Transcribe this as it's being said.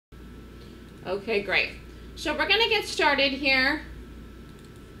Okay, great. So we're going to get started here.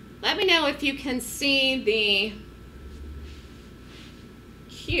 Let me know if you can see the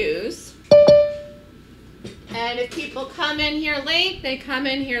cues. And if people come in here late, they come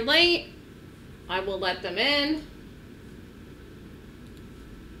in here late. I will let them in.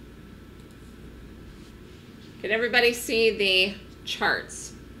 Can everybody see the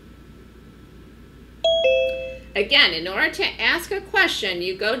charts? Again, in order to ask a question,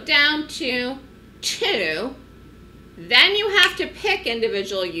 you go down to 2, then you have to pick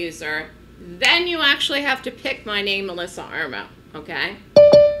individual user, then you actually have to pick my name, Melissa Armo, okay?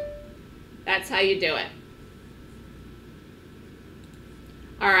 That's how you do it.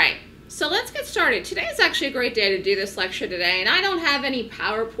 All right, so let's get started. Today is actually a great day to do this lecture today, and I don't have any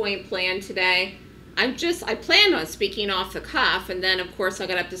PowerPoint planned today. I planned on speaking off the cuff, and then of course I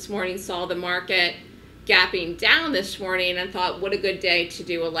got up this morning, saw the market gapping down this morning, and thought what a good day to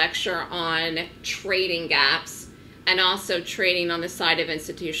do a lecture on trading gaps and also trading on the side of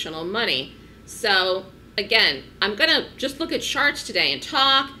institutional money. So again, I'm gonna just look at charts today and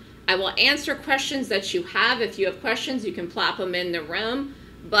talk. I will answer questions that you have. If you have questions, you can plop them in the room,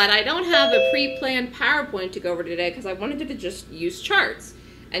 but I don't have a pre-planned PowerPoint to go over today because I wanted to just use charts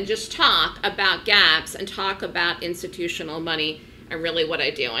and just talk about gaps and talk about institutional money and really what I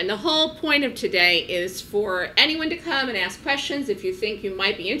do. And the whole point of today is for anyone to come and ask questions if you think you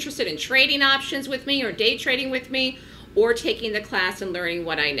might be interested in trading options with me or day trading with me or taking the class and learning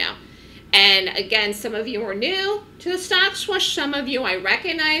what I know. And again, some of you are new to the stock swoosh. Some of you I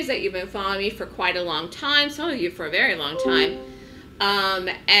recognize that you've been following me for quite a long time. Some of you for a very long time.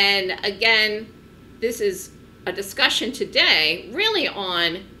 And again, this is a discussion today really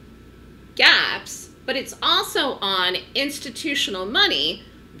on gaps, but it's also on institutional money,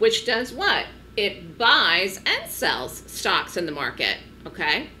 which does what? It buys and sells stocks in the market,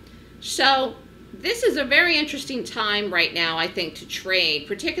 okay? So this is a very interesting time right now, I think, to trade,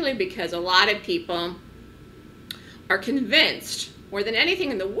 particularly because a lot of people are convinced, more than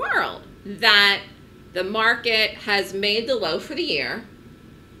anything in the world, that the market has made the low for the year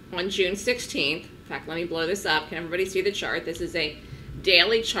on June 16th. In fact, let me blow this up. Can everybody see the chart? This is a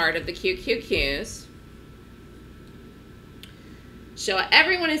daily chart of the QQQs. So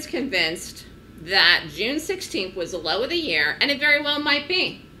everyone is convinced that June 16th was the low of the year, and it very well might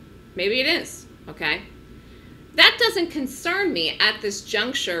be. Maybe it is, okay? That doesn't concern me at this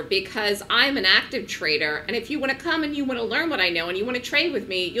juncture because I'm an active trader, and if you want to come and you want to learn what I know and you want to trade with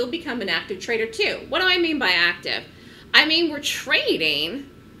me, you'll become an active trader too. What do I mean by active? I mean we're trading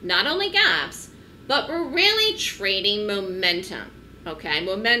not only gaps, but we're really trading momentum, okay?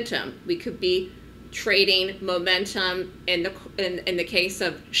 Momentum. We could be trading momentum in the case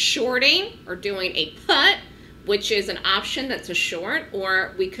of shorting or doing a put, which is an option that's a short,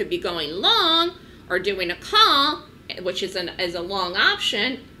 or we could be going long or doing a call, which is a long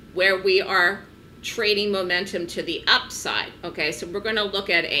option where we are trading momentum to the upside. Okay, so we're going to look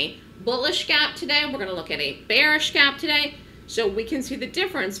at a bullish gap today. We're going to look at a bearish gap today, so we can see the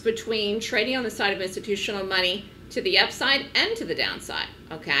difference between trading on the side of institutional money to the upside and to the downside,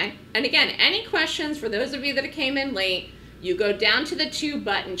 okay? And again, any questions for those of you that came in late, you go down to the 2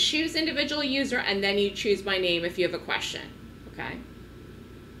 button, choose individual user, and then you choose my name if you have a question, okay?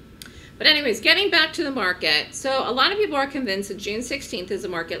 But anyways, getting back to the market, so a lot of people are convinced that June 16th is a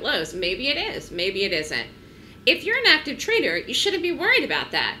market low. So maybe it is, maybe it isn't. If you're an active trader, you shouldn't be worried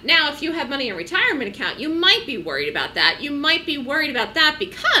about that. Now, if you have money in a retirement account, you might be worried about that. You might be worried about that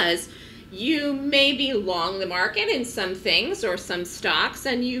because you may be long the market in some things or some stocks,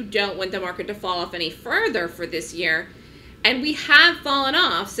 and you don't want the market to fall off any further for this year. And we have fallen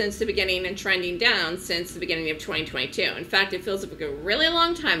off since the beginning and trending down since the beginning of 2022. In fact, it feels like a really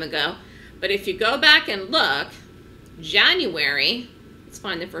long time ago. But if you go back and look, January, let's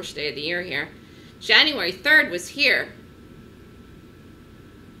find the first day of the year here. January 3rd was here.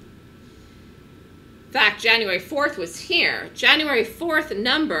 In fact, January 4th was here. January 4th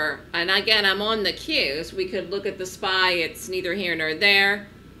number, and again, I'm on the Qs. We could look at the SPY. It's neither here nor there.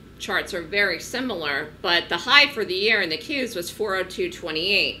 Charts are very similar, but the high for the year in the Qs was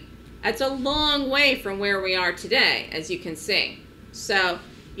 402.28. That's a long way from where we are today, as you can see. So,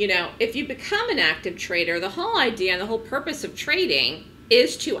 you know, if you become an active trader, the whole idea and the whole purpose of trading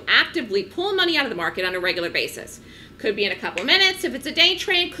is to actively pull money out of the market on a regular basis. Could be in a couple of minutes if it's a day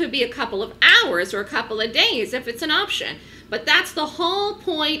trade, could be a couple of hours or a couple of days if it's an option. But that's the whole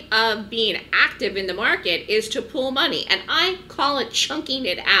point of being active in the market, is to pull money. And I call it chunking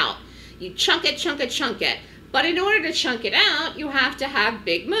it out. You chunk it, chunk it, chunk it. But in order to chunk it out, you have to have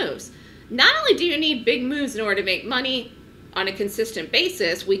big moves. Not only do you need big moves in order to make money, on a consistent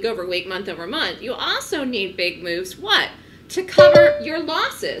basis, week over week, month over month, you also need big moves, what? To cover your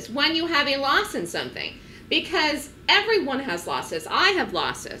losses when you have a loss in something. Because everyone has losses. I have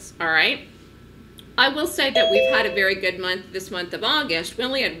losses, all right? I will say that we've had a very good month this month of August. We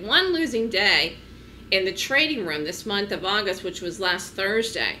only had one losing day in the trading room this month of August, which was last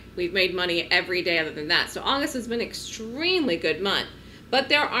Thursday. We've made money every day other than that. So August has been an extremely good month. But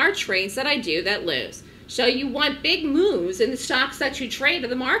there are trades that I do that lose. So you want big moves in the stocks that you trade in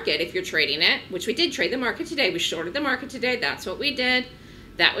the market if you're trading it, which we did trade the market today. We shorted the market today. That's what we did.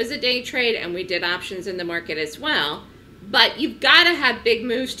 That was a day trade, and we did options in the market as well. But you've got to have big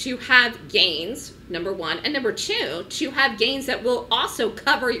moves to have gains, number one. And number two, to have gains that will also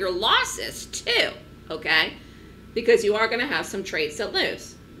cover your losses too, okay? Because you are going to have some trades that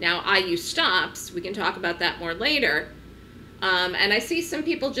lose. Now, I use stops. We can talk about that more later. And I see some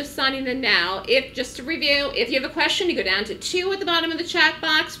people just signing in now. Just to review, if you have a question, you go down to 2 at the bottom of the chat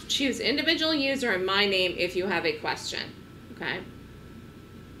box. Choose individual user and my name if you have a question, okay?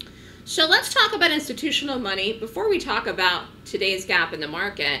 So let's talk about institutional money. Before we talk about today's gap in the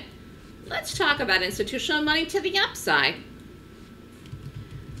market, let's talk about institutional money to the upside.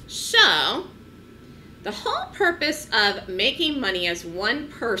 So the whole purpose of making money as one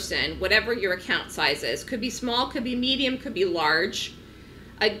person, whatever your account size is, could be small, could be medium, could be large.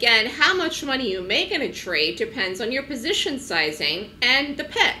 Again, how much money you make in a trade depends on your position sizing and the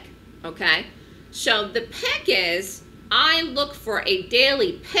pick, okay? So the pick is, I look for a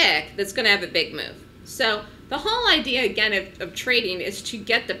daily pick that's going to have a big move. So the whole idea, again, of trading is to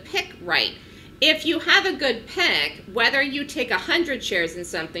get the pick right. If you have a good pick, whether you take 100 shares in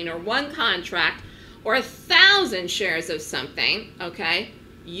something or one contract or 1,000 shares of something, okay,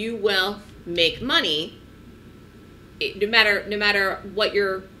 you will make money no matter what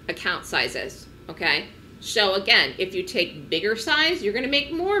your account size is, okay? So again, if you take bigger size, you're going to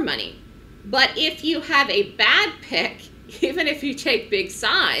make more money. But if you have a bad pick, even if you take big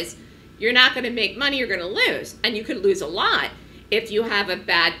size, you're not going to make money, you're going to lose. And you could lose a lot if you have a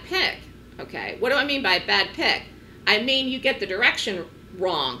bad pick, okay? What do I mean by a bad pick? I mean you get the direction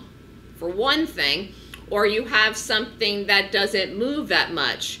wrong, for one thing, or you have something that doesn't move that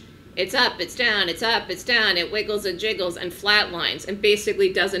much. It's up, it's down, it's up, it's down, it wiggles and jiggles and flatlines and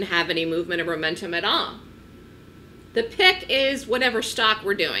basically doesn't have any movement or momentum at all. The pick is whatever stock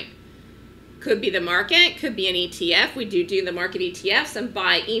we're doing. Could be the market, could be an ETF. We do the market ETFs, and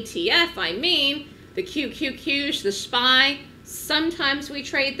by ETF, I mean the QQQs, the SPY. Sometimes we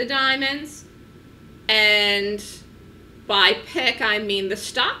trade the diamonds. And by pick, I mean the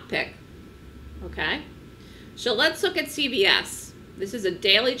stock pick, okay? So let's look at CVS. This is a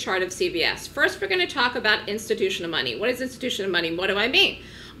daily chart of CVS. First, we're going to talk about institutional money. What is institutional money? What do I mean?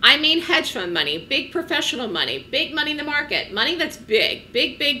 I mean hedge fund money, big professional money, big money in the market, money that's big,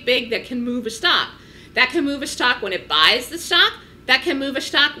 big, that can move a stock. That can move a stock when it buys the stock. That can move a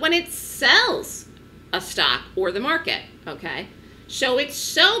stock when it sells a stock or the market, okay? So it's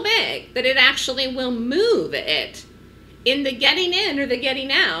so big that it actually will move it. In the getting in or the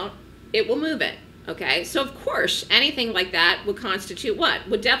getting out, it will move it, okay? So of course, anything like that would constitute what?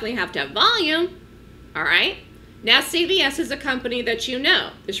 Would definitely have to have volume, all right? Now, CVS is a company that you know.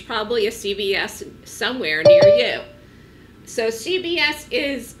 There's probably a CVS somewhere near you. So CVS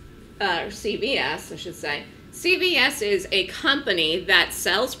is, CVS, I should say. CVS is a company that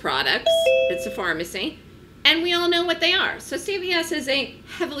sells products. It's a pharmacy. And we all know what they are. So CVS is a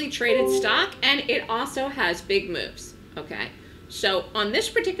heavily traded stock, and it also has big moves, okay? So on this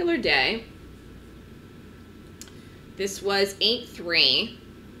particular day, this was 8-3.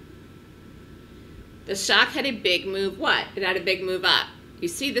 The stock had a big move, what? It had a big move up. You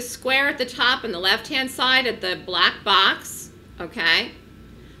see the square at the top on the left-hand side of the black box, okay?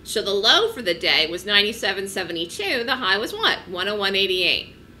 So the low for the day was 97.72. The high was what?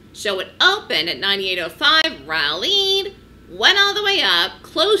 101.88. So it opened at 98.05, rallied, went all the way up,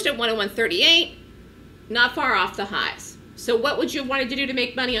 closed at 101.38, not far off the highs. So what would you want to do to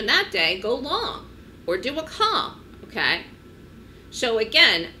make money on that day? Go long or do a call, okay? So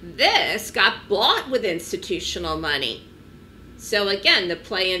again, this got bought with institutional money. So again, the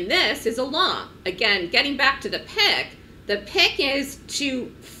play in this is a long. Again, getting back to the pick is to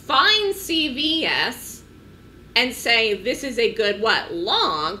find CVS and say this is a good what?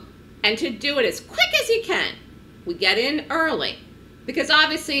 Long, and to do it as quick as you can. We get in early. Because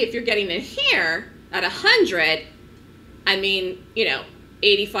obviously if you're getting in here at 100, I mean, you know,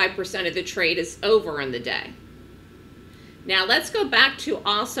 85% of the trade is over in the day. Now let's go back to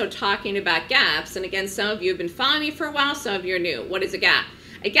also talking about gaps. And again, some of you have been following me for a while, some of you are new. What is a gap?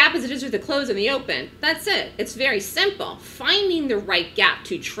 A gap as it is with the close and the open. That's it. It's very simple. Finding the right gap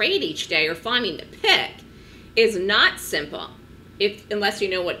to trade each day or finding the pick is not simple unless you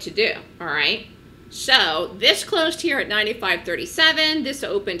know what to do, all right? So this closed here at 95.37. This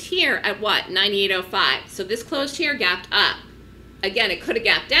opened here at what? 98.05. So this closed here, gapped up. Again, it could have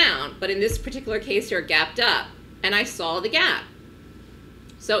gapped down, but in this particular case here, it gapped up. And I saw the gap.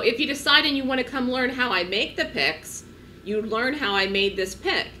 So if you decide and you want to come learn how I make the picks, you learn how I made this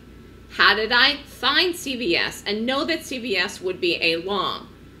pick. How did I find CVS and know that CVS would be a long?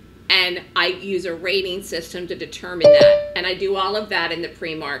 And I use a rating system to determine that. And I do all of that in the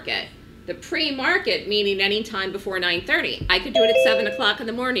pre-market. The pre-market meaning any time before 9:30. I could do it at 7 o'clock in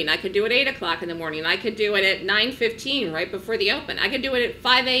the morning. I could do it at 8 o'clock in the morning. I could do it at 9:15 right before the open. I could do it at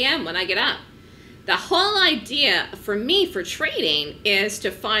 5 a.m. when I get up. The whole idea for me for trading is to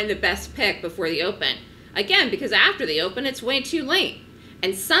find the best pick before the open. Again, because after the open, it's way too late.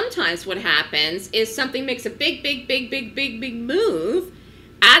 And sometimes what happens is something makes a big move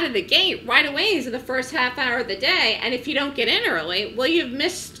out of the gate right away into the first half hour of the day. And if you don't get in early, well, you've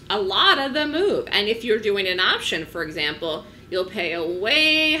missed a lot of the move. And if you're doing an option, for example, you'll pay a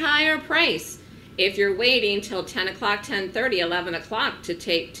way higher price if you're waiting till 10 o'clock, 10:30, 11 o'clock to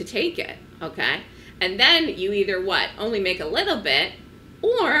take it, okay? And then you either what? Only make a little bit,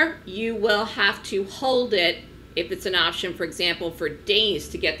 or you will have to hold it if it's an option, for example, for days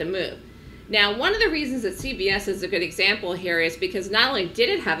to get the move. Now, one of the reasons that CVS is a good example here is because not only did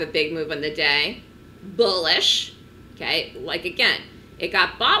it have a big move on the day, bullish, okay, like again, it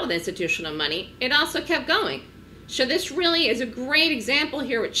got bought with institutional money, it also kept going. So this really is a great example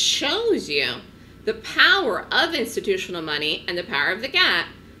here which shows you the power of institutional money and the power of the gap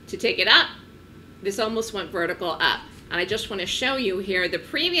to take it up. This almost went vertical up. And I just want to show you here, the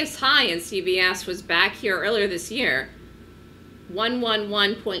previous high in CVS was back here earlier this year,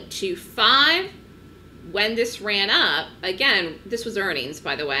 111.25. When this ran up, again, this was earnings,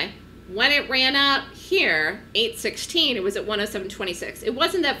 by the way. When it ran up here, 816, it was at 107.26. It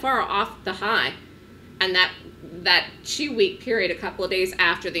wasn't that far off the high and that 2-week period a couple of days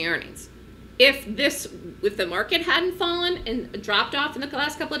after the earnings. If the market hadn't fallen and dropped off in the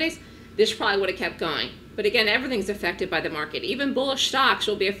last couple of days, this probably would have kept going. But again, everything's affected by the market. Even bullish stocks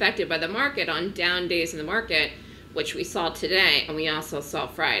will be affected by the market on down days in the market, which we saw today and we also saw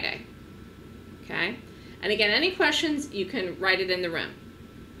Friday. Okay? And again, any questions, you can write it in the room.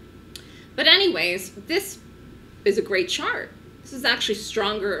 But anyways, this is a great chart. This is actually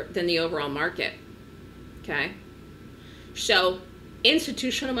stronger than the overall market. Okay? So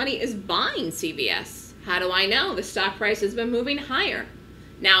institutional money is buying CVS. How do I know? The stock price has been moving higher.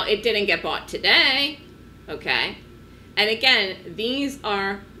 Now, it didn't get bought today, okay? And again, these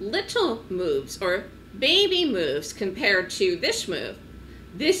are little moves or baby moves compared to this move.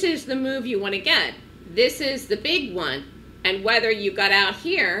 This is the move you want to get. This is the big one. And whether you got out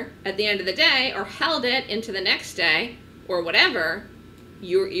here at the end of the day or held it into the next day or whatever,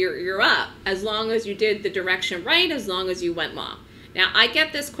 you're up as long as you did the direction right, as long as you went long. Now, I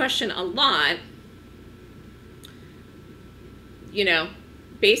get this question a lot. You know,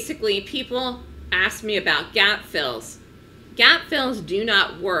 basically, people ask me about gap fills. Gap fills do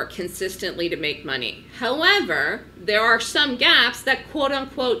not work consistently to make money. However, there are some gaps that, quote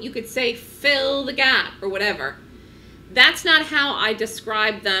unquote, you could say fill the gap or whatever. That's not how I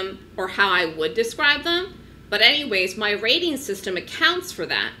describe them or how I would describe them. But anyways, my rating system accounts for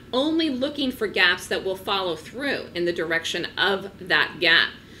that, only looking for gaps that will follow through in the direction of that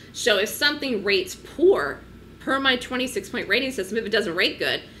gap. So if something rates poor, per my 26-point rating system, if it doesn't rate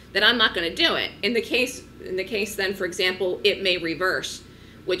good, then I'm not going to do it. In the case then, for example, it may reverse,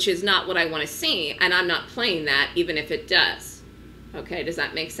 which is not what I want to see, and I'm not playing that even if it does. Okay, does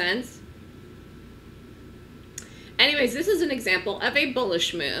that make sense? Anyways, this is an example of a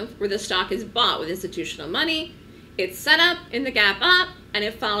bullish move where the stock is bought with institutional money. It's set up in the gap up, and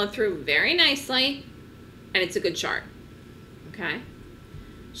it followed through very nicely, and it's a good chart. Okay?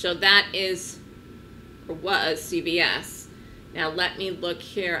 So that is, or was, CVS. Now let me look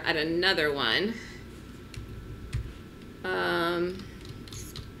here at another one. Hold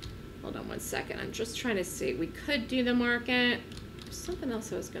on one second. I'm just trying to see. We could do the market. There's something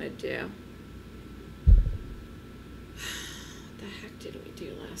else I was going to do. What the heck did we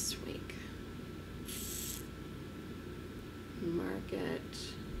do last week? Market.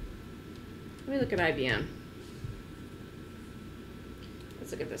 Let me look at IBM.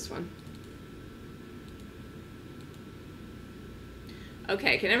 Let's look at this one.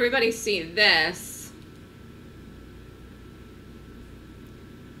 Okay, can everybody see this?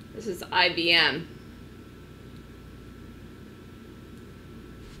 This is IBM.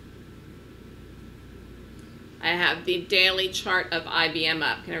 I have the daily chart of IBM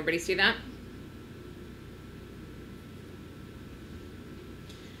up. Can everybody see that?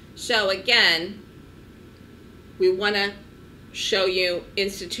 So again, we want to show you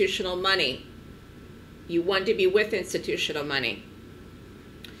institutional money. You want to be with institutional money.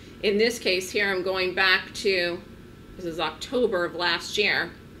 In this case here, I'm going back to, this is October of last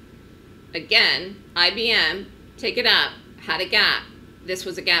year. Again, IBM, take it up, had a gap. This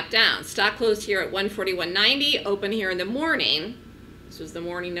was a gap down. Stock closed here at 141.90, open here in the morning. This was the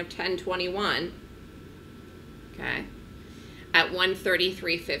morning of 10/21. Okay. At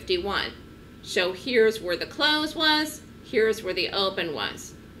 133.51. So here's where the close was, here's where the open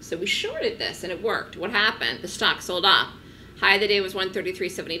was. So we shorted this and it worked. What happened? The stock sold off. High of the day was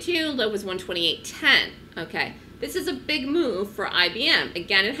 133.72, low was 128.10. Okay, this is a big move for IBM.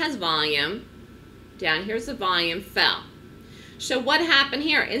 Again, it has volume. Down here's the volume, fell. So what happened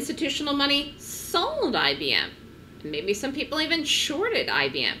here? Institutional money sold IBM. And maybe some people even shorted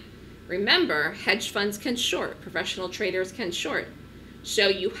IBM. Remember, hedge funds can short, professional traders can short. So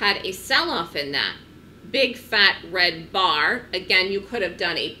you had a sell-off in that. Big fat red bar. Again, you could have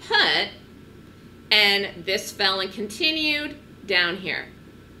done a put, and this fell and continued down here.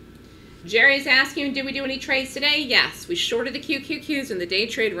 Jerry's asking, did we do any trades today? Yes, we shorted the QQQs in the day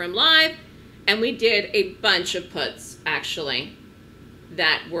trade room live, and we did a bunch of puts, actually,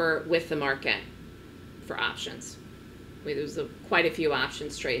 that were with the market for options. There was quite a few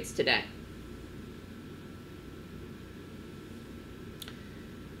options trades today.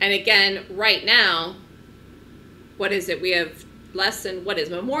 And again, right now, what is it? We have less than, what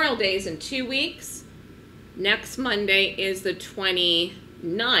is Memorial Day is in 2 weeks. Next Monday is the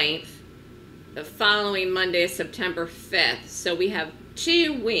 29th. The following Monday is September 5th. So we have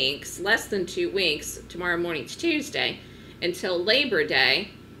 2 weeks, less than 2 weeks, tomorrow morning's Tuesday, until Labor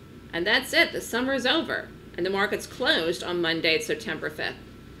Day. And that's it, the summer's over. And the market's closed on Monday, September 5th.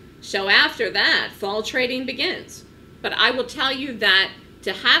 So after that, fall trading begins. But I will tell you that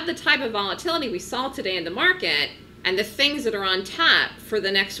to have the type of volatility we saw today in the market and the things that are on tap for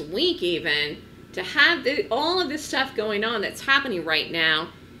the next week even, to have all of this stuff going on that's happening right now,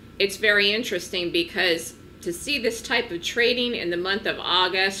 it's very interesting because to see this type of trading in the month of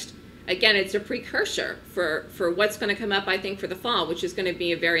August, again, it's a precursor for what's going to come up, I think, for the fall, which is going to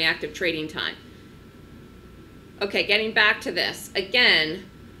be a very active trading time. Okay, getting back to this. Again,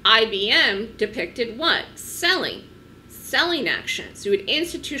 IBM depicted what? Selling. Selling action. So you had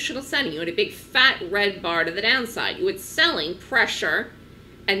institutional selling. You had a big fat red bar to the downside. You had selling pressure,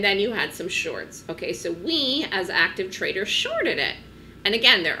 and then you had some shorts. Okay, so we, as active traders, shorted it. And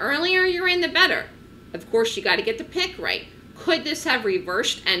again, the earlier you're in, the better. Of course, you got to get the pick right. Could this have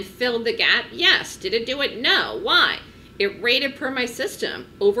reversed and filled the gap? Yes. Did it do it? No. Why? It rated per my system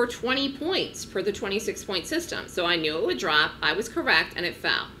over 20 points per the 26-point system. So I knew it would drop, I was correct, and it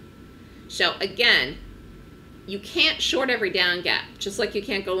fell. So again, you can't short every down gap, just like you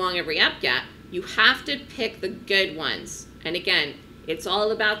can't go long every up gap. You have to pick the good ones. And again, it's all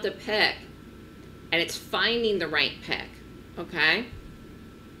about the pick, and it's finding the right pick, okay?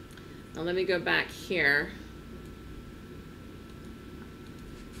 Now let me go back here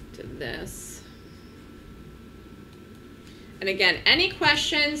to this. And again, any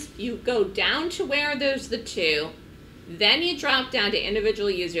questions, you go down to where there's the 2, then you drop down to individual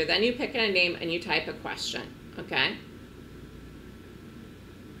user, then you pick a name and you type a question, okay?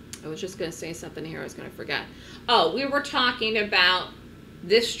 I was just going to say something here I was going to forget. Oh, we were talking about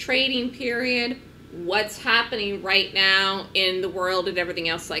this trading period, what's happening right now in the world and everything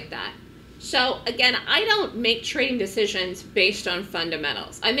else like that. So again, I don't make trading decisions based on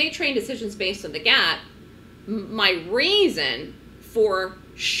fundamentals. I make trading decisions based on the gap. My reason for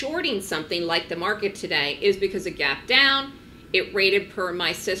shorting something like the market today is because it gapped down. It rated per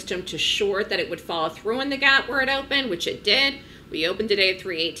my system to short that it would follow through in the gap where it opened, which it did. We opened today at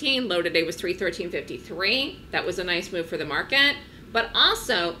 318, low today was 313.53. That was a nice move for the market. But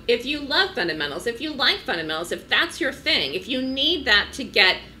also, if you love fundamentals, if you like fundamentals, if that's your thing, if you need that to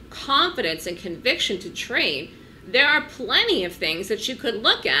get confidence and conviction to trade, there are plenty of things that you could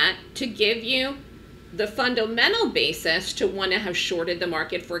look at to give you the fundamental basis to want to have shorted the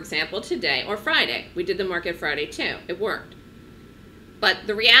market, for example, today or Friday. We did the market Friday too. It worked. But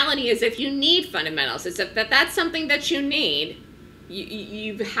the reality is if you need fundamentals, is if that's something that you need,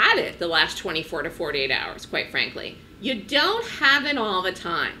 you've had it the last 24 to 48 hours, quite frankly. You don't have it all the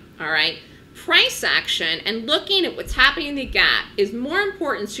time, all right? Price action and looking at what's happening in the gap is more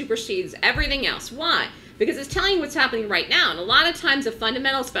important, supersedes everything else. Why? Because it's telling you what's happening right now. And a lot of times the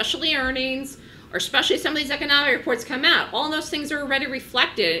fundamental, especially earnings, or especially some of these economic reports come out, all those things are already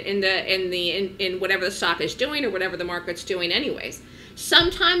reflected in whatever the stock is doing or whatever the market's doing anyways.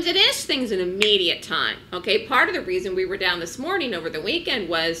 Sometimes it is things in immediate time. Okay, part of the reason we were down this morning over the weekend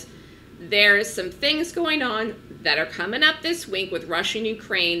was there's some things going on that are coming up this week with Russia and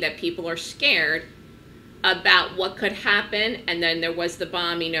Ukraine that people are scared about what could happen, and then there was the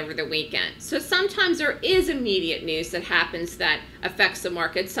bombing over the weekend. So sometimes there is immediate news that happens that affects the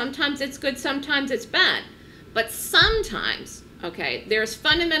market. Sometimes it's good, sometimes it's bad. But sometimes, okay, there's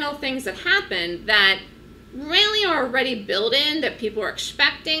fundamental things that happen that really are already built in, that people are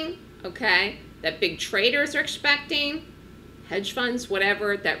expecting, okay, that big traders are expecting, hedge funds,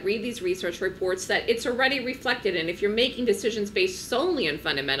 whatever, that read these research reports, that it's already reflected in. If you're making decisions based solely on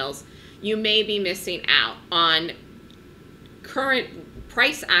fundamentals, you may be missing out on current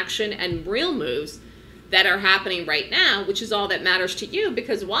price action and real moves that are happening right now, which is all that matters to you,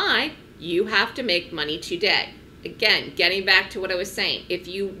 because why? You have to make money today. Again, getting back to what I was saying, if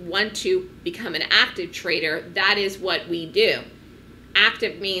you want to become an active trader, that is what we do.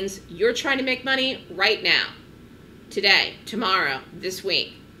 Active means you're trying to make money right now, today, tomorrow, this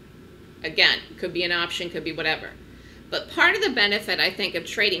week. Again, could be an option, could be whatever. But part of the benefit, I think, of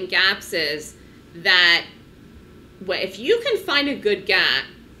trading gaps is that if you can find a good gap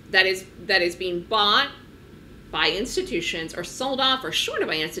that is being bought by institutions or sold off or shorted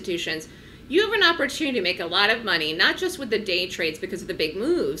by institutions, you have an opportunity to make a lot of money, not just with the day trades because of the big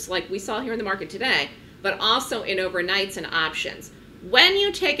moves like we saw here in the market today, but also in overnights and options. When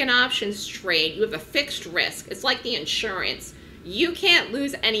you take an options trade, you have a fixed risk. It's like the insurance. You can't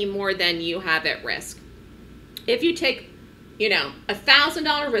lose any more than you have at risk. If you take,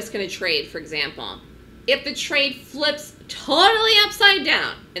 $1,000 risk in a trade, for example, if the trade flips totally upside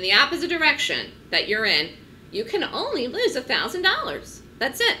down in the opposite direction that you're in, you can only lose $1,000.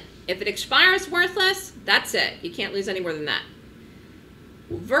 That's it. If it expires worthless, that's it. You can't lose any more than that.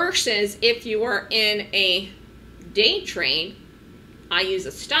 Versus if you are in a day trade, I use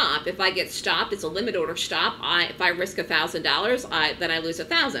a stop. If I get stopped, it's a limit order stop. If I risk $1,000, then I lose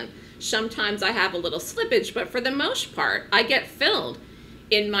 $1,000. Sometimes I have a little slippage, but for the most part, I get filled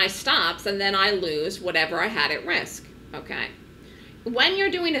in my stops, and then I lose whatever I had at risk, okay? When you're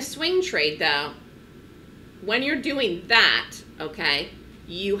doing a swing trade, though, when you're doing that, okay,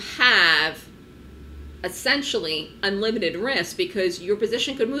 you have essentially unlimited risk because your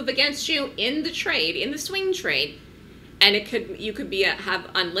position could move against you in the trade, in the swing trade, and you could have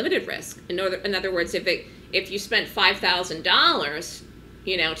unlimited risk. In other words, if you spent $5,000,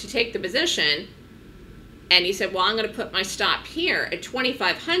 to take the position, and you said, well, I'm going to put my stop here at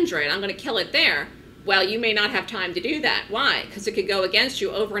 2,500, I'm going to kill it there. Well, you may not have time to do that. Why? Because it could go against you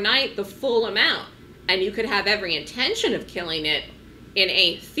overnight the full amount, and you could have every intention of killing it in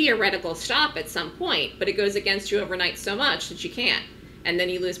a theoretical stop at some point, but it goes against you overnight so much that you can't, and then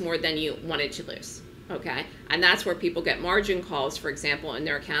you lose more than you wanted to lose, okay? And that's where people get margin calls, for example, in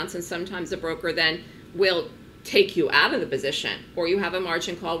their accounts, and sometimes the broker then will take you out of the position, or you have a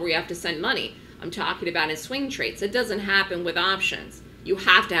margin call where you have to send money. I'm talking about in swing trades. It doesn't happen with options. You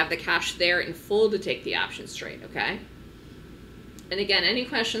have to have the cash there in full to take the options trade, okay? And again, any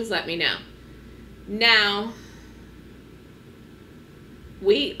questions, let me know. Now,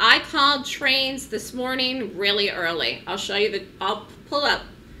 I called trades this morning really early. I'll pull up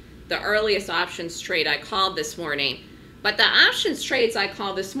the earliest options trade I called this morning. But the options trades I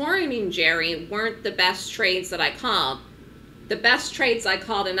called this morning, Jerry, weren't the best trades that I called. The best trades I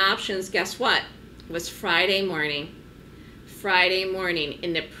called in options, guess what? Was Friday morning. Friday morning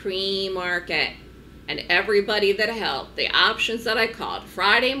in the pre-market. And everybody that held the options that I called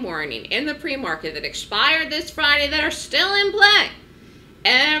Friday morning in the pre-market that expired this Friday that are still in play,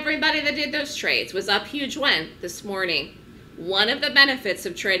 everybody that did those trades was up huge when? This morning. One of the benefits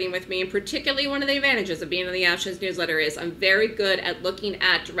of trading with me, and particularly one of the advantages of being in the options newsletter, is I'm very good at looking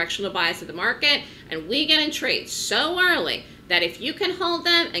at directional bias of the market, and we get in trades so early that if you can hold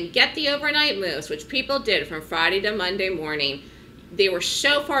them and get the overnight moves, which people did from Friday to Monday morning, they were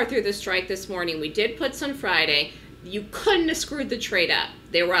so far through the strike this morning. We did puts on Friday. You couldn't have screwed the trade up.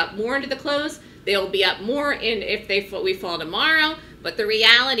 They were up more into the close. They'll be up more if we fall tomorrow. But the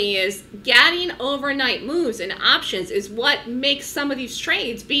reality is getting overnight moves in options is what makes some of these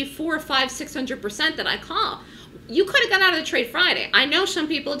trades be 400, 500, 600% that I call. You could have got out of the trade Friday. I know some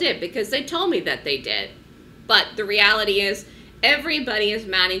people did because they told me that they did. But the reality is everybody is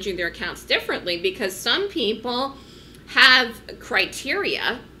managing their accounts differently because some people have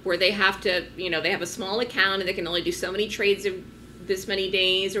criteria where they have to, they have a small account and they can only do so many trades in this many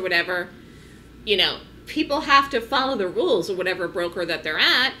days or whatever. People have to follow the rules of whatever broker that they're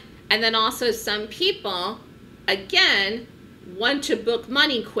at, And then also some people, again, want to book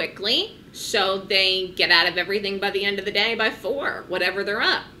money quickly, so they get out of everything by the end of the day by 4, whatever they're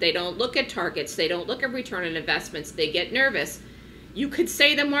up. They don't look at targets. They don't look at return on investments. They get nervous. You could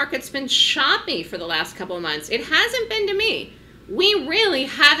say the market's been choppy for the last couple of months. It hasn't been to me. We really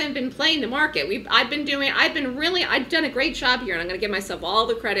haven't been playing the market. I've done a great job here, and I'm going to give myself all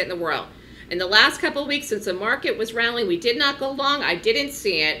the credit in the world. In the last couple of weeks, since the market was rallying, we did not go long. I didn't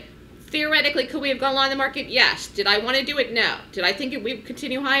see it. Theoretically, could we have gone long in the market? Yes. Did I want to do it? No. Did I think we would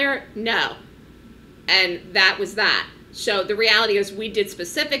continue higher? No. And that was that. So the reality is we did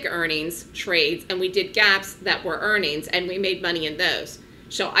specific earnings trades, and we did gaps that were earnings, and we made money in those.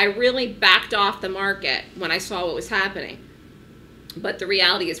 So I really backed off the market when I saw what was happening. But the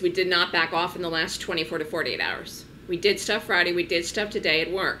reality is we did not back off in the last 24 to 48 hours. We did stuff Friday. We did stuff today.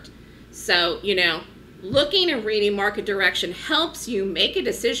 It worked. So, you know, looking and reading market direction helps you make a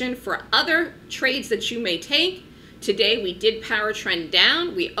decision for other trades that you may take. Today we did power trend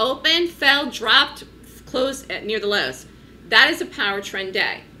down. We opened, fell, dropped, closed near the lows. That is a power trend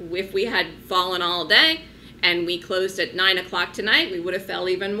day. If we had fallen all day and we closed at 9 o'clock tonight, we would have fell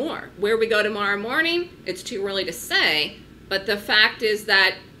even more. Where we go tomorrow morning, it's too early to say. But the fact is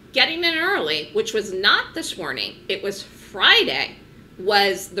that getting in early, which was not this morning, it was Friday,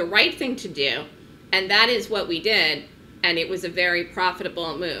 was the right thing to do. And that is what we did, and it was a very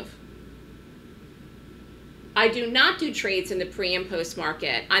profitable move. I do not do trades in the pre and post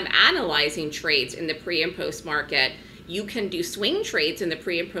market. I'm analyzing trades in the pre and post market. You can do swing trades in the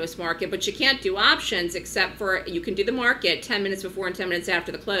pre and post market, but you can't do options except for you can do the market 10 minutes before and 10 minutes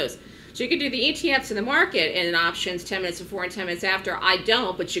after the close. So you could do the ETFs in the market and in options 10 minutes before and 10 minutes after. I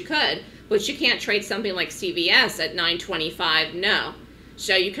don't, but you could. But you can't trade something like CVS at 9:25, no.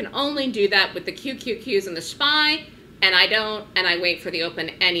 So you can only do that with the QQQs and the SPY, and I don't, and I wait for the open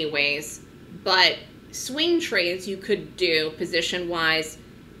anyways. But swing trades you could do position-wise,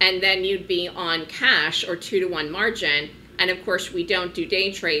 and then you'd be on cash or 2-to-1 margin. And of course, we don't do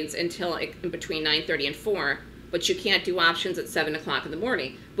day trades until between 9:30 and 4, but you can't do options at 7 o'clock in the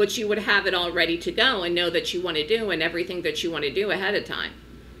morning. But you would have it all ready to go and know that you want to do and everything that you want to do ahead of time.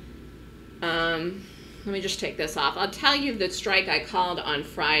 Let me just take this off. I'll tell you the strike I called on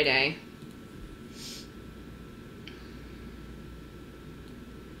Friday.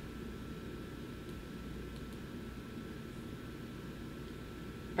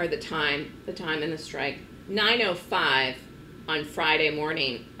 Or the time and the strike. 9:05 on Friday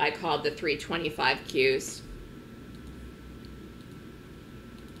morning, I called the 325 Qs.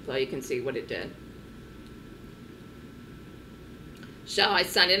 So you can see what it did. So I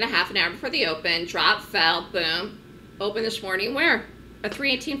sent in a half an hour before the open, drop, fell, boom. Open this morning where? A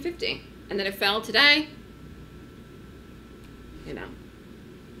 318.50. And then it fell today. You know.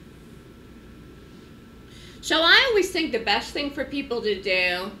 So I always think the best thing for people to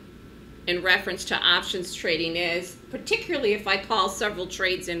do in reference to options trading is, particularly if I call several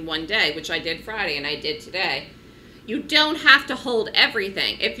trades in one day, which I did Friday and I did today, you don't have to hold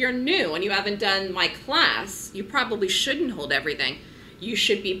everything. If you're new and you haven't done my class, you probably shouldn't hold everything. You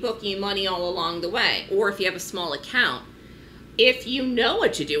should be booking money all along the way, or if you have a small account. If you know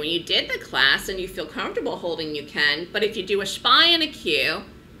what to do and you did the class and you feel comfortable holding, you can. But if you do a SPY and a Q,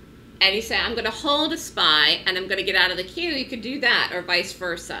 and you say, I'm going to hold a SPY and I'm going to get out of the Q, you could do that, or vice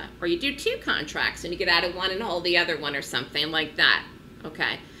versa. Or you do 2 contracts and you get out of one and hold the other one or something like that.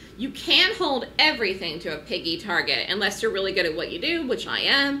 Okay. You can't hold everything to a piggy target unless you're really good at what you do, which I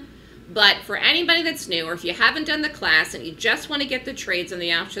am. But for anybody that's new, or if you haven't done the class and you just want to get the trades in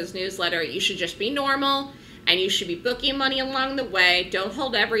the options newsletter, you should just be normal and you should be booking money along the way. Don't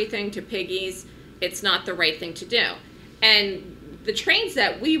hold everything to piggies. It's not the right thing to do. And the trades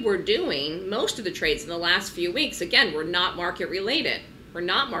that we were doing, most of the trades in the last few weeks, again, were not market related. Were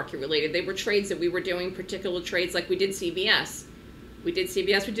not market related. They were trades that we were doing, particular trades like we did CVS. We did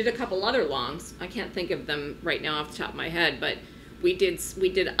CVS. We did a couple other longs. I can't think of them right now off the top of my head, but we did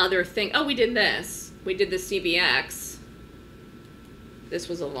other things. Oh, we did this. We did the CVX. This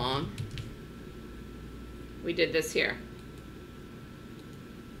was a long. We did this here.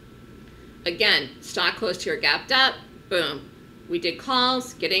 Again, stock closed here, gapped up, boom. We did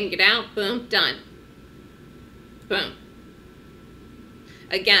calls, get in, get out, boom, done. Boom.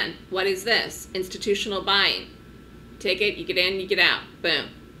 Again, what is this? Institutional buying. Take it, you get in, you get out, boom.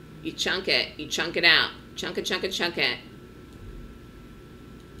 You chunk it out. Chunk it, chunk it, chunk it.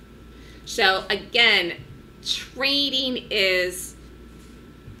 So again, trading is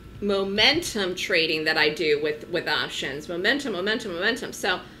momentum trading that I do with options. Momentum, momentum, momentum.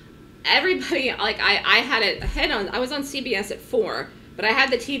 So everybody, like I had a head on, I was on CBS at 4. But I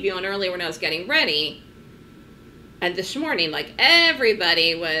had the TV on earlier when I was getting ready. And this morning, like,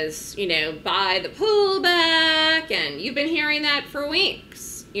 everybody was, you know, buy the pullback, and you've been hearing that for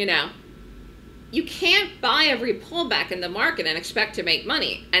weeks, you know. You can't buy every pullback in the market and expect to make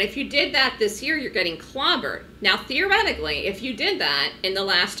money. And if you did that this year, you're getting clobbered. Now, theoretically, if you did that in the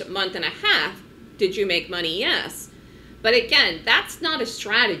last month and a half, did you make money? Yes. But again, that's not a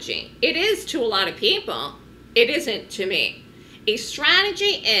strategy. It is to a lot of people. It isn't to me. A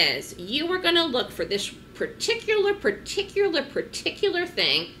strategy is you are going to look for this particular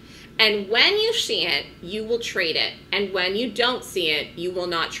thing, and when you see it, you will trade it, and when you don't see it, you will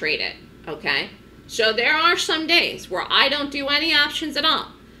not trade it. Okay, so there are some days where I don't do any options at all.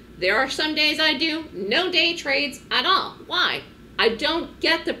 There are some days I do no day trades at all. Why? I don't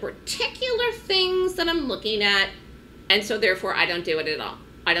get the particular things that I'm looking at, and so therefore I don't do it at all.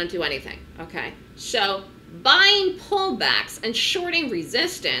 I don't do anything. Okay, so buying pullbacks and shorting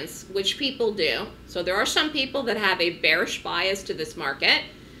resistance, which people do. So there are some people that have a bearish bias to this market.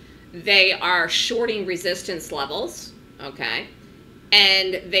 They are shorting resistance levels, okay?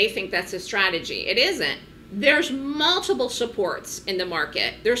 And they think that's a strategy. It isn't. There's multiple supports in the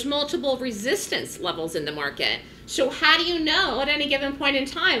market. There's multiple resistance levels in the market. So how do you know at any given point in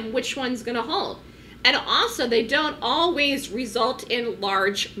time which one's going to hold? And also, they don't always result in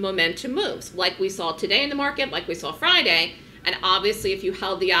large momentum moves, like we saw today in the market, like we saw Friday. And obviously, if you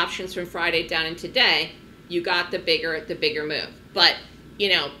held the options from Friday down into today, you got the bigger move. But, you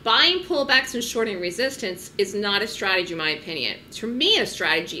know, buying pullbacks and shorting resistance is not a strategy, in my opinion. For me, a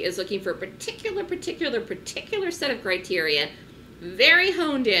strategy is looking for a particular set of criteria, very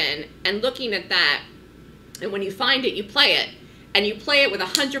honed in, and looking at that. And when you find it, you play it. And you play it with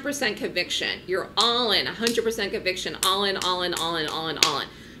 100% conviction. You're all in, 100% conviction, all in.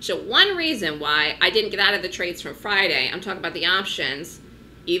 So one reason why I didn't get out of the trades from Friday, I'm talking about the options,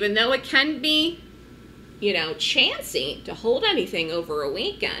 even though it can be, you know, chancy to hold anything over a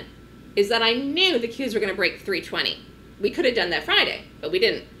weekend, is that I knew the Qs were going to break 320. We could have done that Friday, but we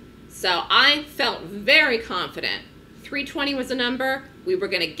didn't. So I felt very confident. 320 was a number we were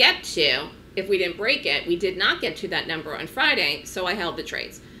going to get to. If we didn't break it, we did not get to that number on Friday, so I held the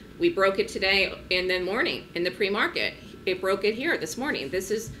trades. We broke it today in the morning, in the pre-market. It broke it here this morning.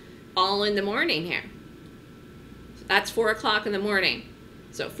 This is all in the morning here. That's 4 o'clock in the morning.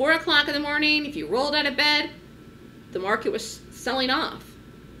 So 4 o'clock in the morning, if you rolled out of bed, the market was selling off.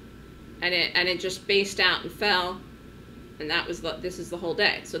 And it just based out and fell, and this is the whole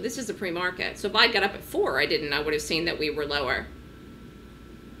day. So this is the pre-market. So if I got up at 4, I would have seen that we were lower.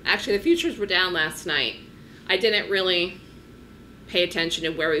 Actually, the futures were down last night. I didn't really pay attention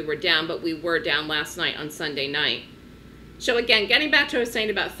to where we were down, but we were down last night on Sunday night. So again, getting back to what I was saying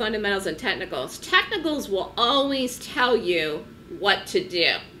about fundamentals and technicals. Technicals will always tell you what to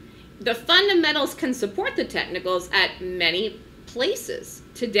do. The fundamentals can support the technicals at many places.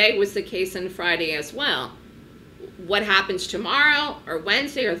 Today was the case on Friday as well. What happens tomorrow or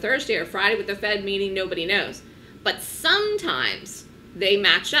Wednesday or Thursday or Friday with the Fed meeting, nobody knows. But sometimes they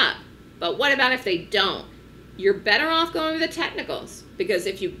match up. But what about if they don't? You're better off going with the technicals, because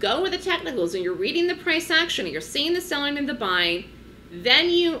if you go with the technicals and you're reading the price action and you're seeing the selling and the buying, then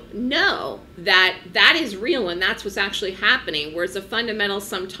you know that that is real and that's what's actually happening. Whereas the fundamentals,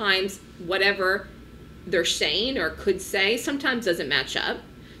 sometimes whatever they're saying or could say sometimes doesn't match up.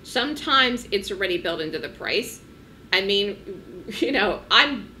 Sometimes it's already built into the price. I mean, you know,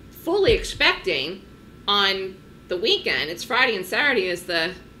 I'm fully expecting on the weekend, it's Friday and Saturday is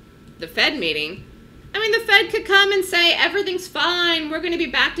the Fed meeting. I mean, the Fed could come and say everything's fine. We're going to be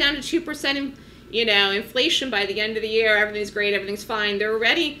back down to 2%, you know, inflation by the end of the year. Everything's great. Everything's fine.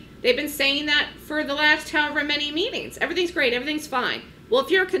 They've been saying that for the last however many meetings. Everything's great. Everything's fine. Well, if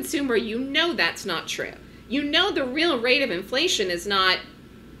you're a consumer, you know that's not true. You know the real rate of inflation is not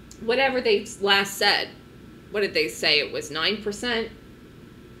whatever they last said. What did they say? It was 9%?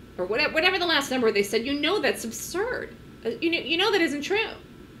 Or whatever the last number they said. You know that's absurd. You know that isn't true.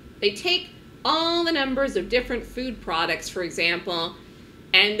 They take all the numbers of different food products, for example,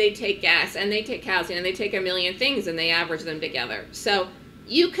 and they take gas, and they take housing, and they take a million things, and they average them together. So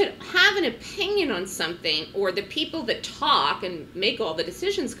you could have an opinion on something, or the people that talk and make all the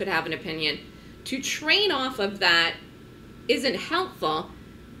decisions could have an opinion. To train off of that isn't helpful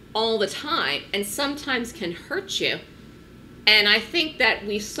all the time, and sometimes can hurt you. And I think that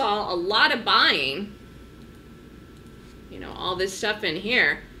we saw a lot of buying, you know, all this stuff in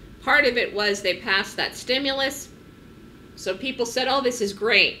here. Part of it was they passed that stimulus. So people said, oh, this is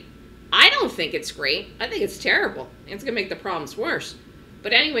great. I don't think it's great. I think it's terrible. It's going to make the problems worse.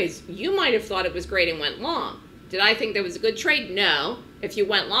 But anyways, you might have thought it was great and went long. Did I think that was a good trade? No. If you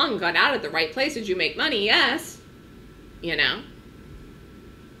went long and got out at the right place, did you make money? Yes. You know?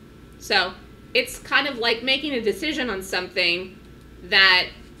 So it's kind of like making a decision on something that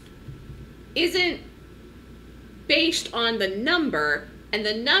isn't based on the number, and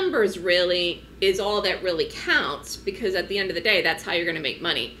the numbers really is all that really counts, because at the end of the day, that's how you're going to make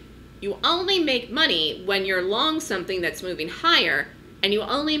money. You only make money when you're long something that's moving higher, and you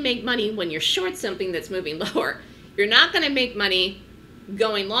only make money when you're short something that's moving lower. You're not going to make money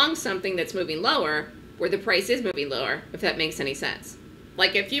going long something that's moving lower where the price is moving lower, if that makes any sense.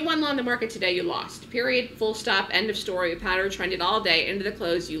 Like if you went long the market today, you lost. Period, full stop, end of story. Pattern trended all day into the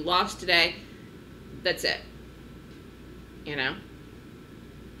close. You lost today. That's it. You know?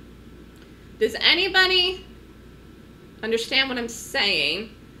 Does anybody understand what I'm saying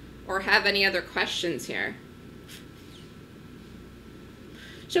or have any other questions here?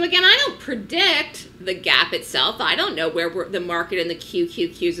 So again, I don't predict the gap itself. I don't know where the market and the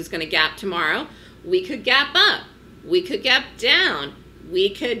QQQs is going to gap tomorrow. We could gap up. We could gap down. We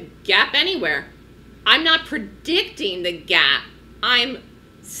could gap anywhere. I'm not predicting the gap. I'm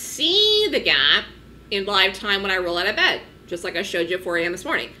seeing the gap in live time when I roll out of bed, just like I showed you at 4 a.m. this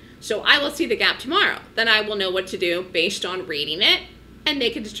morning. So I will see the gap tomorrow. Then I will know what to do based on reading it and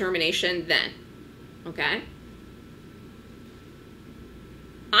make a determination then. Okay?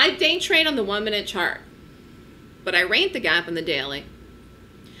 I day trade on the 1 minute chart, but I rate the gap in the daily.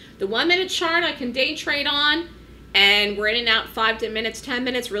 The 1 minute chart I can day trade on, and we're in and out 5 minutes, 10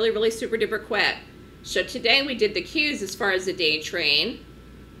 minutes, really, really super duper quick. So today we did the Qs as far as the day trade.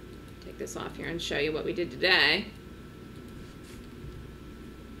 Take this off here and show you what we did today.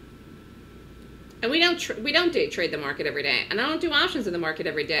 And we don't day trade the market every day, and I don't do options in the market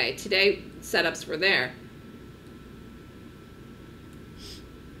every day. Today setups were there.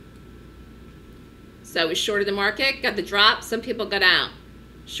 So we shorted the market, got the drop, some people got out.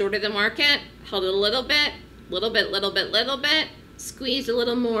 Shorted the market, held it a little bit, little bit, squeezed a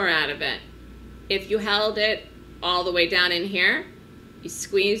little more out of it. If you held it all the way down in here, you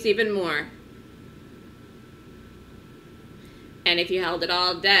squeezed even more. And if you held it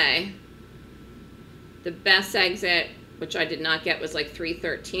all day, the best exit, which I did not get, was like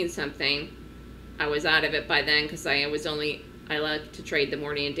 313 something. I was out of it by then because I like to trade the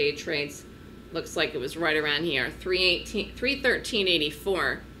morning and day trades. Looks like it was right around here,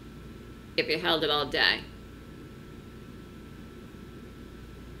 313.84 if you held it all day.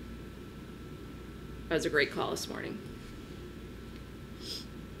 That was a great call this morning.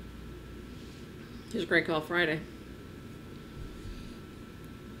 It was a great call Friday.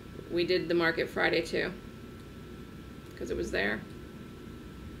 We did the market Friday too, because it was there.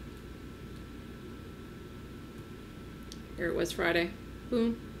 Here it was Friday.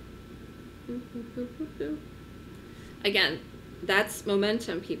 Boom. Again, that's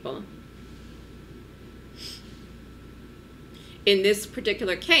momentum, people. In this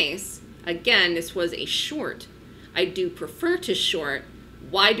particular case, again, this was a short. I do prefer to short.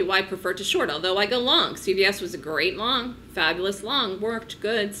 Why do I prefer to short? Although I go long. CVS was a great long, fabulous long, worked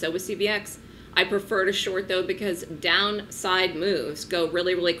good, so was CVX. I prefer to short though because downside moves go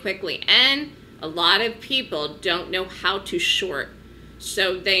really, really quickly. And a lot of people don't know how to short.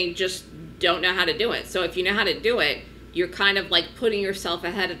 So they just don't know how to do it. So if you know how to do it, you're kind of like putting yourself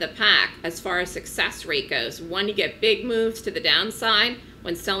ahead of the pack as far as success rate goes. When you get big moves to the downside,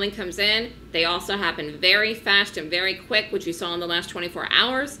 when selling comes in, they also happen very fast and very quick, which you saw in the last 24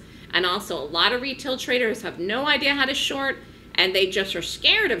 hours. And also a lot of retail traders have no idea how to short, and they just are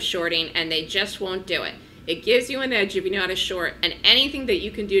scared of shorting, and they just won't do it. It gives you an edge if you know how to short, and anything that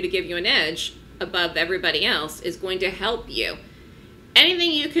you can do to give you an edge above everybody else is going to help you.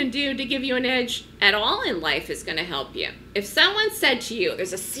 Anything you can do to give you an edge at all in life is going to help you. If someone said to you,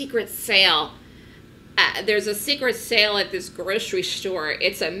 there's a secret sale, at this grocery store,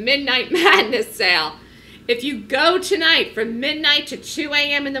 it's a midnight madness sale. If you go tonight from midnight to 2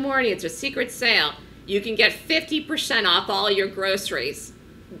 a.m. in the morning, it's a secret sale. You can get 50% off all your groceries.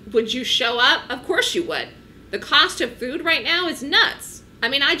 Would you show up? Of course you would. The cost of food right now is nuts. I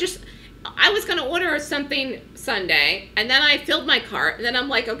mean, I was going to order something Sunday, and then I filled my cart, and then I'm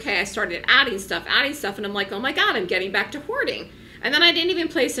like, okay, I started adding stuff, and I'm like, oh my God, I'm getting back to hoarding. And then I didn't even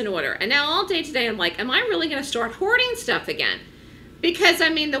place an order. And now all day today, I'm like, am I really going to start hoarding stuff again? Because, I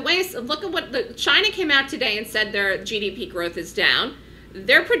mean, look at what China came out today and said their GDP growth is down.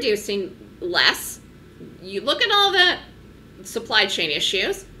 They're producing less. You look at all the supply chain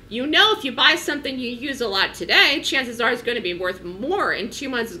issues. You know, if you buy something you use a lot today, chances are it's going to be worth more. In 2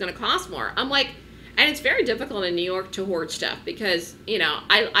 months, it's going to cost more. I'm like, and it's very difficult in New York to hoard stuff because, you know,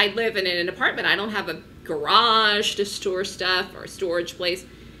 I live in an apartment. I don't have garage to store stuff or a storage place.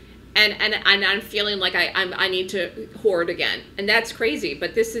 And I'm feeling like I need to hoard again. And that's crazy.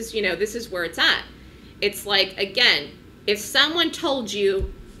 But this is, you know, this is where it's at. It's like, again, if someone told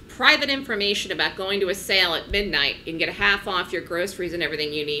you private information about going to a sale at midnight, you can get a half off your groceries and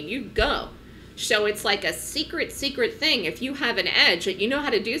everything you need, you go. So it's like a secret thing. If you have an edge that you know how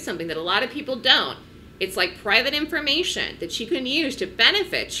to do something that a lot of people don't, it's like private information that you can use to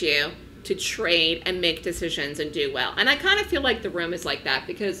benefit you to trade and make decisions and do well. And I kind of feel like the room is like that,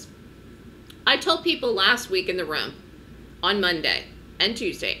 because I told people last week in the room on Monday and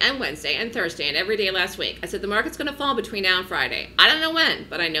Tuesday and Wednesday and Thursday and every day last week, I said the market's going to fall between now and Friday. I don't know when,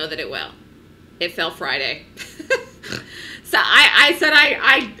 but I know that it will. It fell Friday. So I said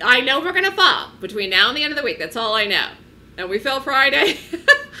I know we're going to fall between now and the end of the week. That's all I know. And we fell Friday.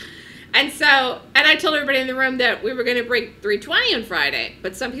 And I told everybody in the room that we were going to break 320 on Friday,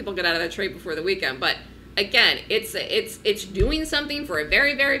 but some people got out of that trade before the weekend. But again, it's doing something for a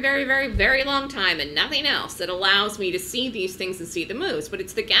very, very, very, very, very long time and nothing else that allows me to see these things and see the moves. But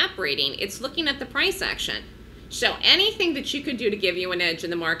it's the gap rating. It's looking at the price action. So anything that you could do to give you an edge in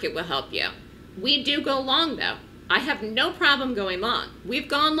the market will help you. We do go long, though. I have no problem going long. We've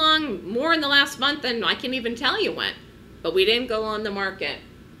gone long more in the last month than I can even tell you when. But we didn't go on the market.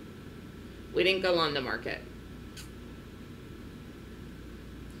 We didn't go on the market.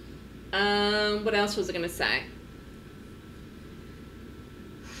 What else was I going to say?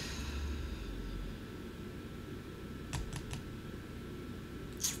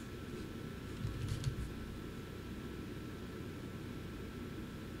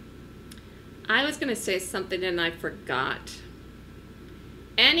 I was going to say something and I forgot.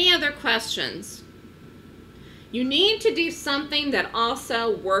 Any other questions? You need to do something that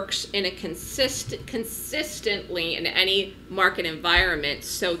also works in a consistently in any market environment.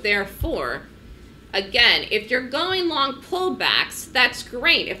 So therefore, again, if you're going long pullbacks, that's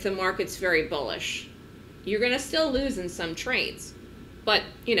great if the market's very bullish. You're going to still lose in some trades. But,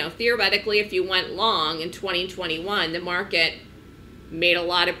 you know, theoretically, if you went long in 2021, the market made a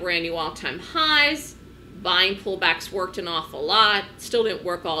lot of brand new all-time highs. Buying pullbacks worked an awful lot. Still didn't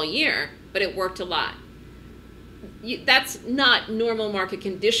work all year, but it worked a lot. That's not normal market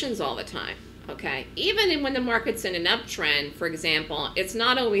conditions all the time, okay? Even when the market's in an uptrend, for example, it's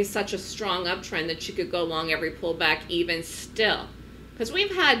not always such a strong uptrend that you could go long every pullback even still. Because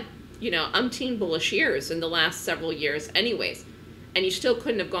we've had, you know, umpteen bullish years in the last several years anyways, and you still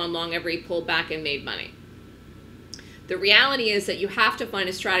couldn't have gone long every pullback and made money. The reality is that you have to find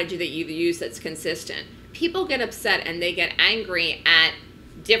a strategy that you use that's consistent. People get upset and they get angry at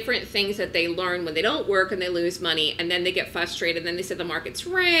different things that they learn when they don't work and they lose money, and then they get frustrated and then they say the market's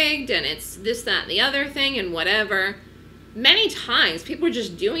rigged and it's this, that, and the other thing and whatever. Many times people are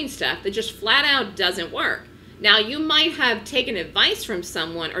just doing stuff that just flat out doesn't work. Now, you might have taken advice from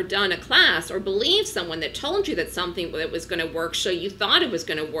someone or done a class or believed someone that told you that something that was going to work, so you thought it was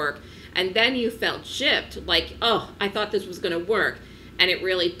going to work, and then you felt gypped, like, oh, I thought this was going to work, and it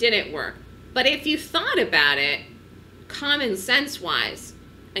really didn't work. But if you thought about it common sense-wise,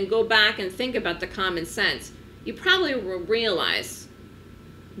 and go back and think about the common sense, you probably will realize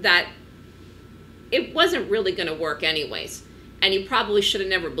that it wasn't really going to work anyways. And you probably should have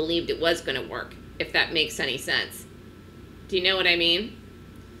never believed it was going to work, if that makes any sense. Do you know what I mean?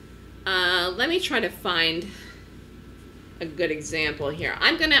 Let me try to find a good example here.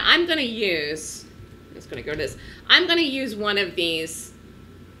 I'm gonna use one of these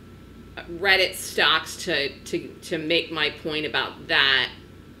Reddit stocks to make my point about that.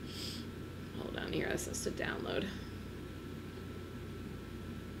 Here, this is to download.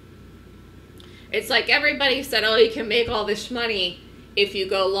 It's like everybody said, oh, you can make all this money if you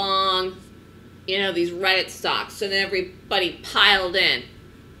go long, you know, these Reddit stocks. So then everybody piled in.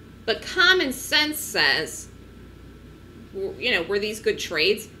 But common sense says, you know, were these good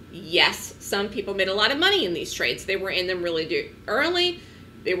trades? Yes, some people made a lot of money in these trades. They were in them really early.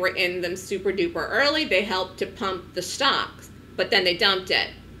 They were in them super duper early. They helped to pump the stocks, but then they dumped it.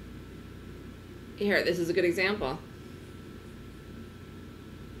 Here, this is a good example.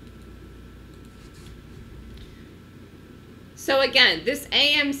 So again, this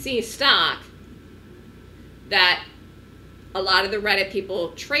AMC stock that a lot of the Reddit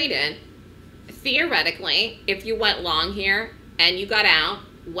people trade in, theoretically, if you went long here and you got out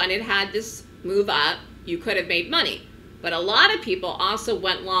when it had this move up, you could have made money. But a lot of people also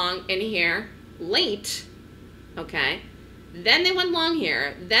went long in here late, okay? Then they went long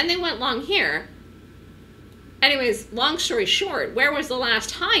here, then they went long here. Anyways, long story short, where was the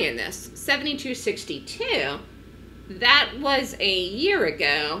last high in this? 72.62. That was a year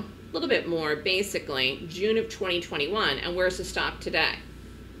ago. a little bit more, basically, June of 2021. And where's the stock today?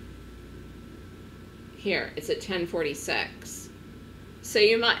 Here, it's at 1046. So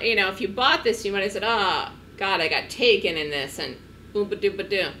you might, you know, if you bought this, you might have said, oh, God, I got taken in this, and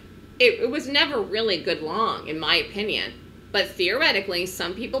boom-ba-doo-ba-doo. It was never really good long, in my opinion. But theoretically,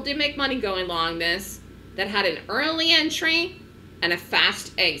 some people did make money going long this that had an early entry and a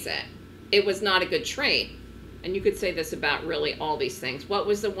fast exit. It was not a good trade. And you could say this about really all these things. What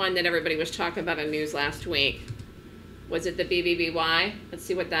was the one that everybody was talking about in news last week? Was it the BBBY? Let's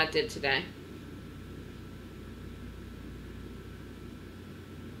see what that did today.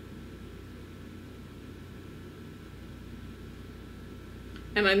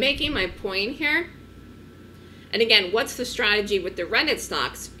 Am I making my point here? And again, what's the strategy with the Reddit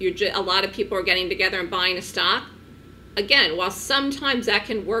stocks? A lot of people are getting together and buying a stock. Again, while sometimes that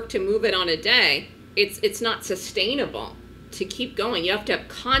can work to move it on a day, it's not sustainable to keep going. You have to have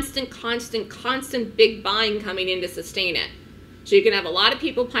constant big buying coming in to sustain it. So you can have a lot of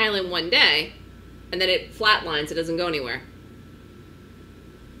people pile in one day, and then it flatlines. It doesn't go anywhere.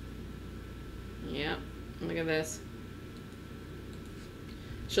 Yep, look at this.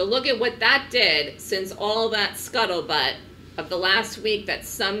 So look at what that did since all that scuttlebutt of the last week that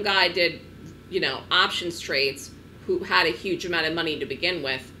some guy did, you know, options trades who had a huge amount of money to begin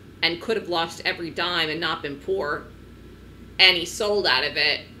with and could have lost every dime and not been poor. And he sold out of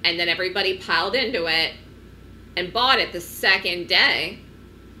it. And then everybody piled into it and bought it the second day.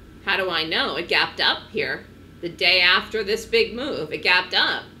 How do I know? It gapped up here. The day after this big move, it gapped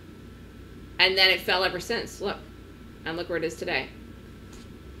up. And then it fell ever since. Look. And look where it is today.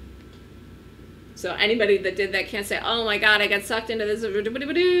 So anybody that did that can't say, oh my God, I got sucked into this. No,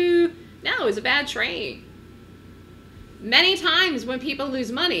 it was a bad trade. Many times when people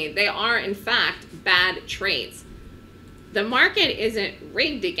lose money, they are in fact bad trades. The market isn't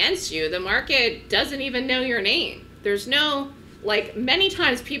rigged against you. The market doesn't even know your name. There's no, like, many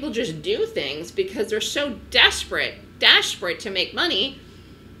times people just do things because they're so desperate to make money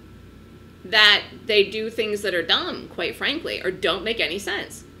that they do things that are dumb, quite frankly, or don't make any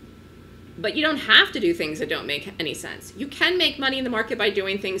sense. But you don't have to do things that don't make any sense. You can make money in the market by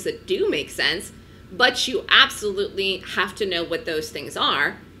doing things that do make sense, but you absolutely have to know what those things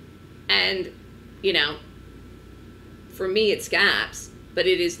are. And, you know, for me, it's gaps, but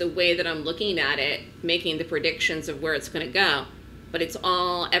it is the way that I'm looking at it, making the predictions of where it's going to go. But it's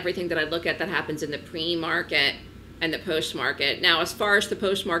all everything that I look at that happens in the pre-market and the post-market. Now, as far as the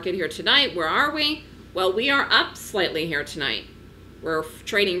post-market here tonight, where are we? Well, we are up slightly here tonight. We're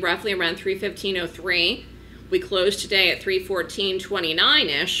trading roughly around 315.03. We closed today at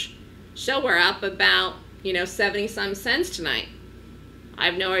 314.29-ish. So we're up about, you know, 70-some cents tonight. I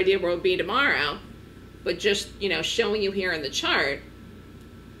have no idea where we'll be tomorrow, but just, you know, showing you here in the chart.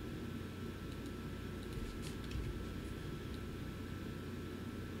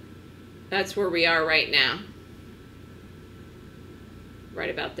 That's where we are right now.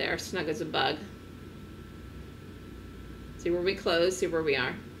 Right about there, snug as a bug. See where we close, see where we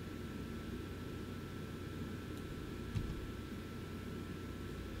are.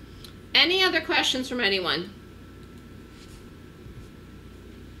 Any other questions from anyone?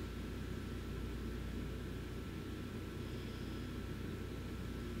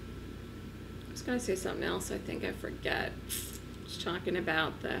 I was going to say something else. I think I forget. I was talking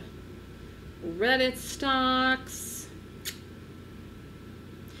about the Reddit stocks.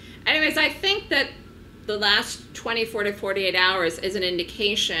 Anyways, I think that the last 24 to 48 hours is an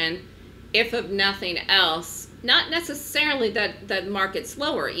indication, if of nothing else, not necessarily that the market's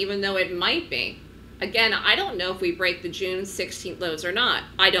lower, even though it might be. Again, I don't know if we break the June 16th lows or not.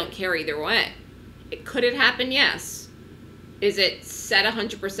 I don't care either way. Could it happen? Yes. Is it set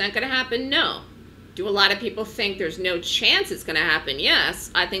 100% going to happen? No. Do a lot of people think there's no chance it's going to happen? Yes.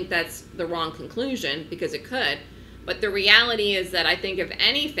 I think that's the wrong conclusion because it could. But the reality is that I think if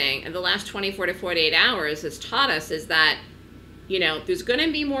anything, in the last 24 to 48 hours has taught us is that, you know, there's going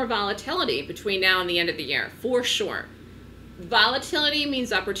to be more volatility between now and the end of the year, for sure. Volatility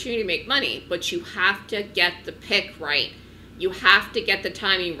means opportunity to make money, but you have to get the pick right. You have to get the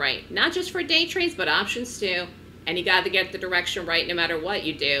timing right, not just for day trades, but options too. And you got to get the direction right no matter what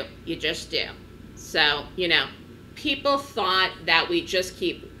you do. You just do. So, you know, people thought that we just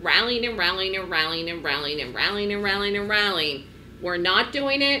keep rallying and rallying and rallying and rallying and rallying and rallying and rallying. We're not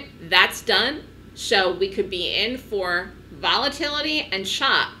doing it. That's done. So we could be in for volatility and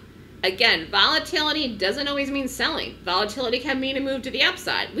chop. Again, volatility doesn't always mean selling. Volatility can mean a move to the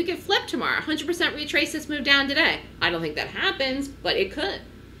upside. We could flip tomorrow, 100% retrace this move down today. I don't think that happens, but it could.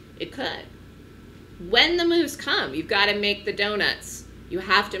 It could. When the moves come, you've got to make the donuts. You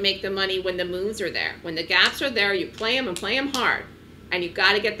have to make the money when the moves are there. When the gaps are there, you play them and play them hard. And you've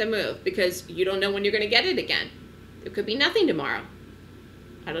got to get the move because you don't know when you're going to get it again. It could be nothing tomorrow.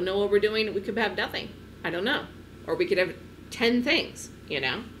 I don't know what we're doing. We could have nothing. I don't know. Or we could have 10 things, you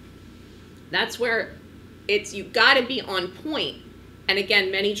know. That's where you've got to be on point. And again,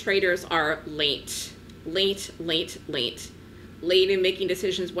 many traders are late in making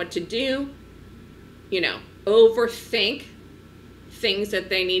decisions what to do, you know, overthink things that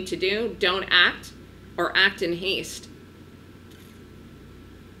they need to do, don't act, or act in haste.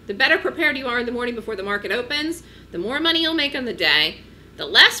 The better prepared you are in the morning before the market opens, the more money you'll make on the day. The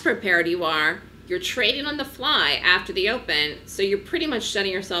less prepared you are, you're trading on the fly after the open, so you're pretty much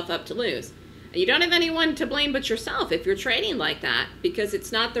setting yourself up to lose. And you don't have anyone to blame but yourself if you're trading like that, because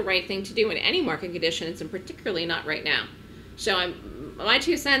it's not the right thing to do in any market conditions, and particularly not right now. So my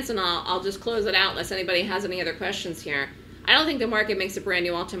 2 cents, and I'll just close it out unless anybody has any other questions here. I don't think the market makes a brand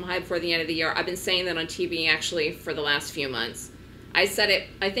new all-time high before the end of the year. I've been saying that on TV actually for the last few months. I said it,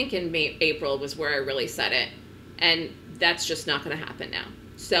 I think in April was where I really said it, and that's just not going to happen now.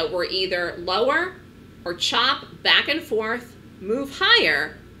 So we're either lower or chop back and forth, move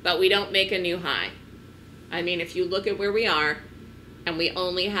higher, but we don't make a new high. I mean, if you look at where we are, and we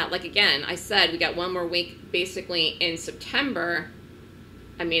only have, like again, I said we got 1 more week basically in September,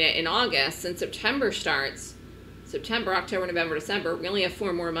 I mean in August, and September starts, September, October, November, December, we only have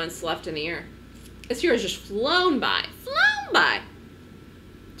 4 more months left in the year. This year has just flown by,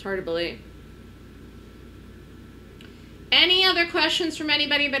 It's hard to believe. Any other questions from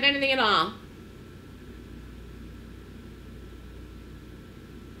anybody about anything at all?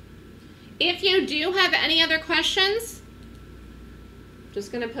 If you do have any other questions,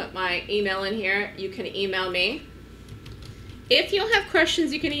 just going to put my email in here. You can email me. If you have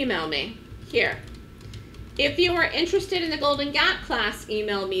questions, you can email me here. If you are interested in the Golden Gap class,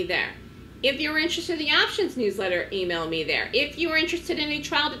 email me there. If you're interested in the options newsletter, email me there. If you are interested in a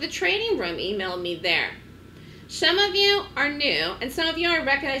trial to the trading room, email me there. Some of you are new, and some of you I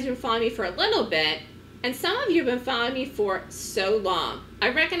recognize you've been following me for a little bit, and some of you have been following me for so long. I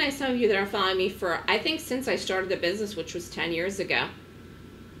recognize some of you that are following me for, I think, since I started the business, which was 10 years ago.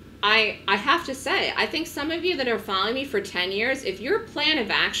 I have to say, I think some of you that are following me for 10 years, if your plan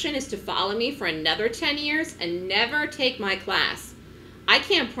of action is to follow me for another 10 years and never take my class, I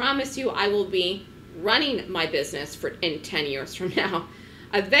can't promise you I will be running my business in 10 years from now.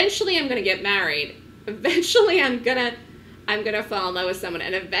 Eventually, I'm going to get married. Eventually, I'm gonna fall in love with someone,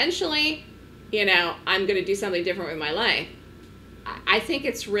 and eventually, you know, I'm gonna do something different with my life. I think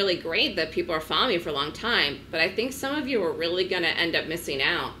it's really great that people are following me for a long time, but I think some of you are really gonna end up missing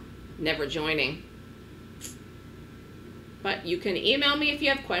out, never joining. But you can email me if you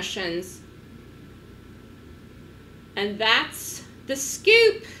have questions. And that's the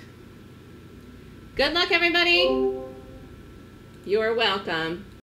scoop. Good luck, everybody. You're welcome.